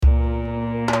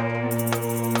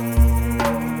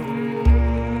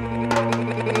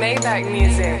Maybach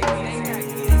music.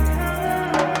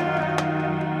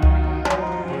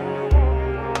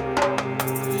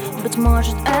 Быть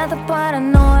может, это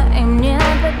паранойя, и мне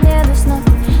опять не до сна.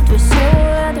 Твой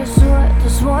силуэт рисует, ты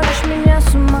сводишь меня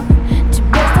с ума.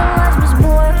 Тебе сдалась без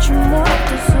боя, к чему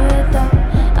эта суета?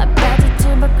 Опять от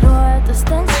тебя кроет,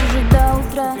 останься же до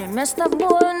утра. Время с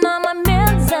тобою на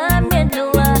момент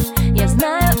замедлила. Я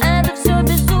знаю, это все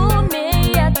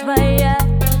безумие твоя.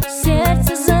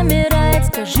 Сердце замирает,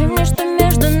 скажи мне, что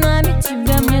между нами.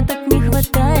 Тебя мне так не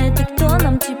хватает, и кто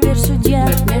нам теперь судья?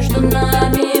 Ведь между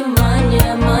нами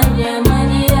мания, мания,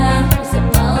 мания.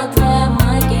 Запала твоя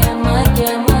магия,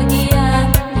 магия, магия.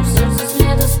 И в сердце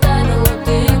след оставила,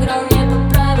 ты играл не по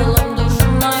правилам. Душу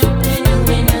мою принял,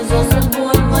 меня за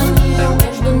собой манил.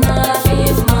 Между нами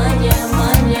мания,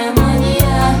 мания,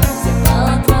 мания.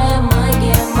 Запала твоя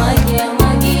магия, магия,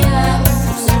 магия.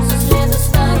 И в сердце след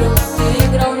оставила, ты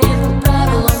играл не по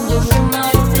правилам. Душу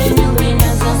мою принял,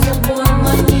 меня за собой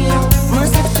манил.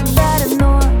 Мысли всегда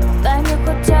ревную, дай мне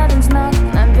хоть один знак.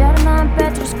 Наверное,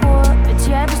 опять рискую, ведь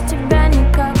я без тебя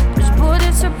никак. Пусть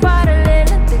будет все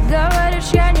параллельно, ты говоришь,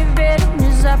 я не верю.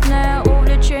 Внезапное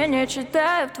увлечение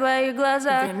читаю в твоих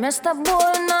глазах. Время с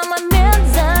тобой на момент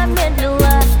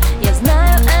замедлила. Я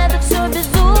знаю, это все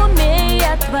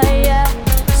безумие твоя.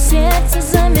 Сердце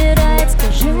замирает,